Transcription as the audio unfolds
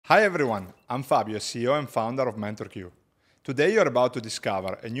Hi everyone, I'm Fabio, CEO and founder of MentorQ. Today you're about to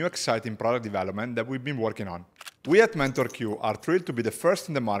discover a new exciting product development that we've been working on. We at MentorQ are thrilled to be the first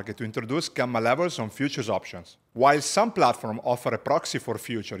in the market to introduce gamma levels on futures options. While some platforms offer a proxy for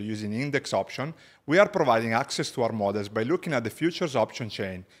future using index option, we are providing access to our models by looking at the futures option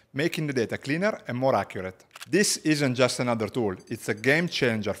chain, making the data cleaner and more accurate. This isn't just another tool, it's a game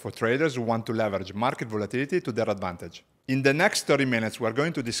changer for traders who want to leverage market volatility to their advantage. In the next 30 minutes, we're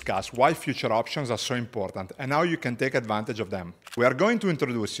going to discuss why future options are so important and how you can take advantage of them. We are going to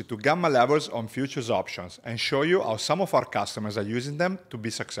introduce you to gamma levels on futures options and show you how some of our customers are using them to be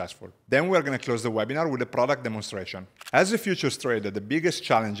successful. Then we're going to close the webinar with a product demonstration. As a futures trader, the biggest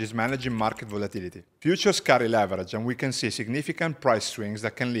challenge is managing market volatility. Futures carry leverage and we can see significant price swings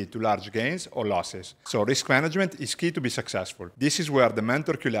that can lead to large gains or losses. So risk management is key to be successful. This is where the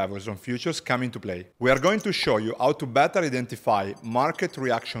MentorQ levels on futures come into play. We are going to show you how to better identify market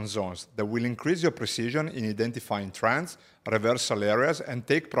reaction zones that will increase your precision in identifying trends, reversal areas, and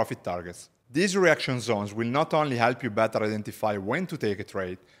take profit targets. These reaction zones will not only help you better identify when to take a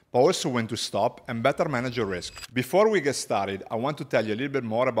trade, but also when to stop and better manage your risk. Before we get started, I want to tell you a little bit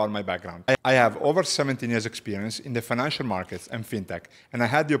more about my background. I have over 17 years experience in the financial markets and fintech, and I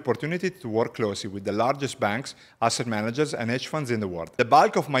had the opportunity to work closely with the largest banks, asset managers, and hedge funds in the world. The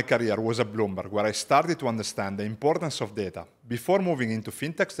bulk of my career was at Bloomberg, where I started to understand the importance of data, before moving into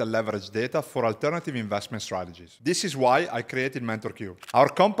fintechs that leverage data for alternative investment strategies. This is why I created MentorQ. Our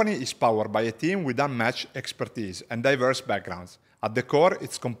company is powered by a team with unmatched expertise and diverse backgrounds. At the core,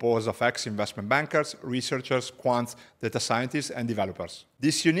 it's composed of ex-investment bankers, researchers, quants, data scientists, and developers.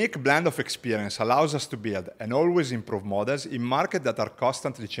 This unique blend of experience allows us to build and always improve models in markets that are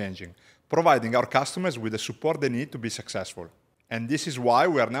constantly changing, providing our customers with the support they need to be successful. And this is why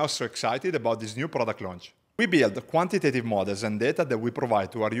we are now so excited about this new product launch. We build quantitative models and data that we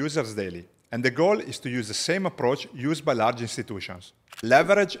provide to our users daily, and the goal is to use the same approach used by large institutions.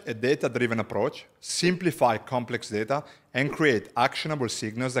 Leverage a data-driven approach, simplify complex data, and create actionable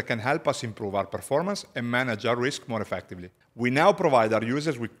signals that can help us improve our performance and manage our risk more effectively. We now provide our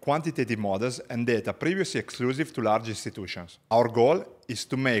users with quantitative models and data previously exclusive to large institutions. Our goal is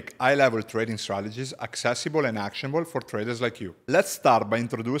to make high-level trading strategies accessible and actionable for traders like you. Let's start by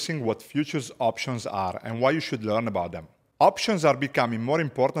introducing what futures options are and why you should learn about them. Options are becoming more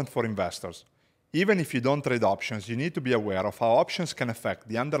important for investors. Even if you don't trade options, you need to be aware of how options can affect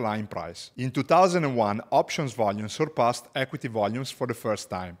the underlying price. In 2001, options volume surpassed equity volumes for the first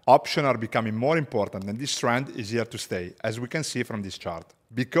time. Options are becoming more important, and this trend is here to stay, as we can see from this chart.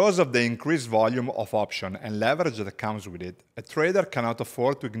 Because of the increased volume of options and leverage that comes with it, a trader cannot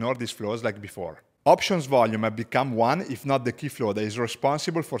afford to ignore these flows like before. Options volume have become one, if not the key flow that is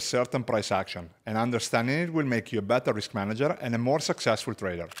responsible for certain price action, and understanding it will make you a better risk manager and a more successful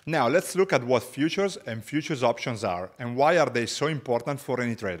trader. Now let's look at what futures and futures options are and why are they so important for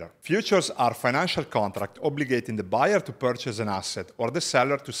any trader. Futures are financial contracts obligating the buyer to purchase an asset or the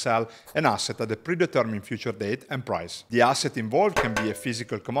seller to sell an asset at a predetermined future date and price. The asset involved can be a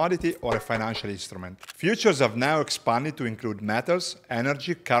physical commodity or a financial instrument. Futures have now expanded to include metals,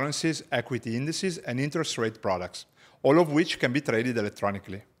 energy, currencies, equity indices, and interest rate products, all of which can be traded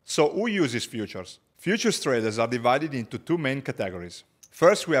electronically. So who uses futures? Futures traders are divided into two main categories.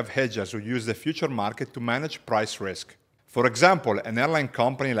 First, we have hedgers who use the future market to manage price risk. For example, an airline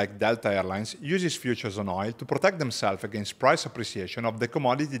company like Delta Airlines uses futures on oil to protect themselves against price appreciation of the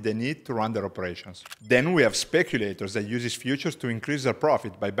commodity they need to run their operations. Then we have speculators that use futures to increase their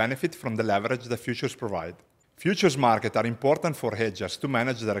profit by benefit from the leverage that futures provide. Futures markets are important for hedgers to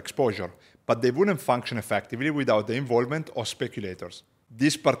manage their exposure, but they wouldn't function effectively without the involvement of speculators.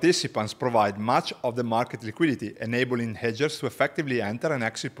 These participants provide much of the market liquidity, enabling hedgers to effectively enter and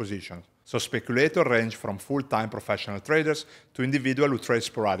exit positions. So speculators range from full-time professional traders to individuals who trade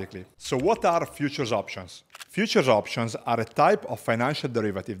sporadically. So what are futures options? Futures options are a type of financial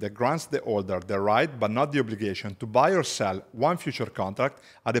derivative that grants the holder the right but not the obligation to buy or sell one future contract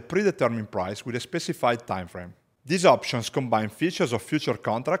at a predetermined price with a specified time frame. These options combine features of future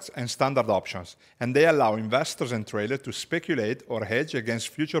contracts and standard options, and they allow investors and traders to speculate or hedge against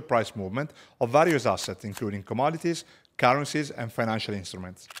future price movement of various assets, including commodities, currencies, and financial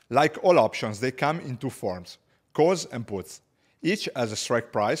instruments. Like all options, they come in two forms, calls and puts. Each has a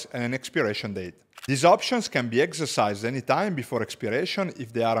strike price and an expiration date. These options can be exercised anytime before expiration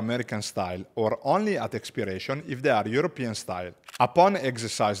if they are American style, or only at expiration if they are European style. Upon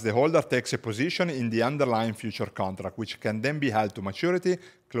exercise, the holder takes a position in the underlying future contract, which can then be held to maturity,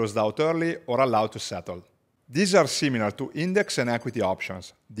 closed out early, or allowed to settle. These are similar to index and equity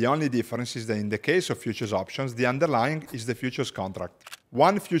options. The only difference is that in the case of futures options, the underlying is the futures contract.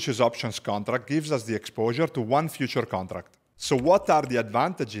 One futures options contract gives us the exposure to one future contract. So what are the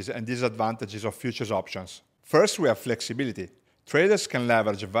advantages and disadvantages of futures options? First, we have flexibility. Traders can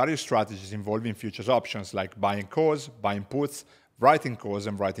leverage various strategies involving futures options like buying calls, buying puts, writing calls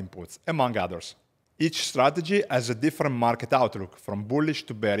and writing puts, among others. Each strategy has a different market outlook, from bullish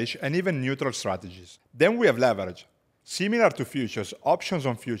to bearish and even neutral strategies. Then we have leverage. Similar to futures, options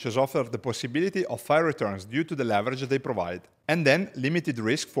on futures offer the possibility of high returns due to the leverage they provide, and then limited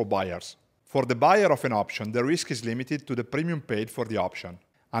risk for buyers. For the buyer of an option, the risk is limited to the premium paid for the option.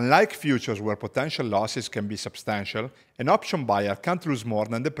 Unlike futures where potential losses can be substantial, an option buyer can't lose more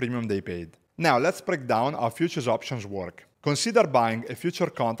than the premium they paid. Now let's break down how futures options work. Consider buying a future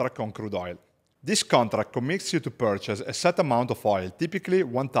contract on crude oil. This contract commits you to purchase a set amount of oil, typically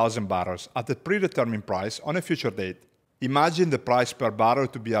 1,000 barrels, at a predetermined price on a future date. Imagine the price per barrel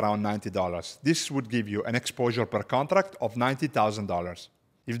to be around $90. This would give you an exposure per contract of $90,000.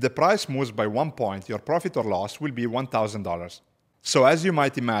 If the price moves by 1 point, your profit or loss will be $1,000. So as you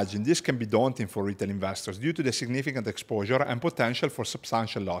might imagine, this can be daunting for retail investors due to the significant exposure and potential for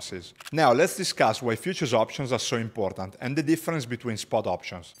substantial losses. Now let's discuss why futures options are so important and the difference between spot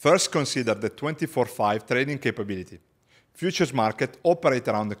options. First, consider the 24/5 trading capability. Futures markets operate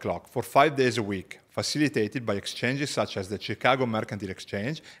around the clock for 5 days a week, facilitated by exchanges such as the Chicago Mercantile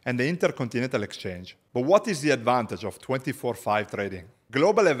Exchange and the Intercontinental Exchange. But what is the advantage of 24/5 trading?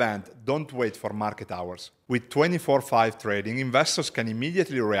 Global events don't wait for market hours. With 24/5 trading, investors can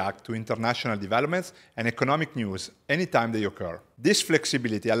immediately react to international developments and economic news anytime they occur. This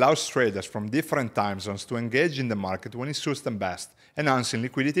flexibility allows traders from different time zones to engage in the market when it suits them best, enhancing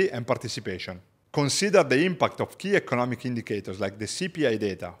liquidity and participation. Consider the impact of key economic indicators like the CPI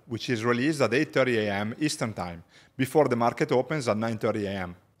data, which is released at 8:30 a.m. Eastern Time, before the market opens at 9:30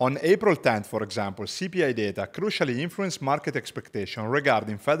 a.m. On April 10th, for example, CPI data crucially influenced market expectation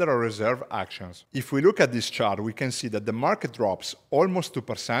regarding Federal Reserve actions. If we look at this chart, we can see that the market drops almost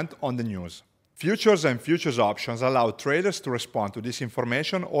 2% on the news. Futures and futures options allow traders to respond to this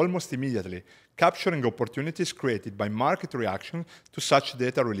information almost immediately, capturing opportunities created by market reaction to such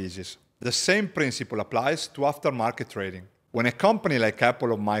data releases. The same principle applies to aftermarket trading. When a company like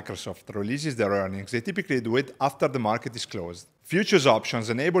Apple or Microsoft releases their earnings, they typically do it after the market is closed. Futures options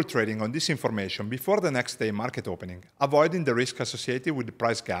enable trading on this information before the next day market opening, avoiding the risk associated with the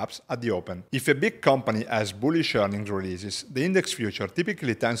price gaps at the open. If a big company has bullish earnings releases, the index future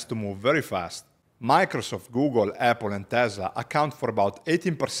typically tends to move very fast. Microsoft, Google, Apple, and Tesla account for about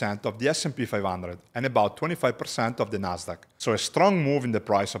 18% of the S&P 500 and about 25% of the Nasdaq. So a strong move in the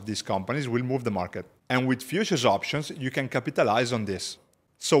price of these companies will move the market. And with futures options, you can capitalize on this.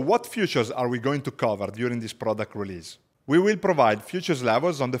 So what futures are we going to cover during this product release? We will provide futures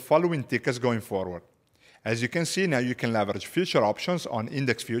levels on the following tickers going forward. As you can see, now you can leverage future options on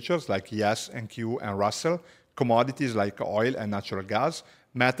index futures like ES and Q and Russell, commodities like oil and natural gas,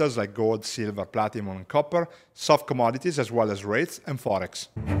 metals like gold, silver, platinum, and copper, soft commodities as well as rates and Forex.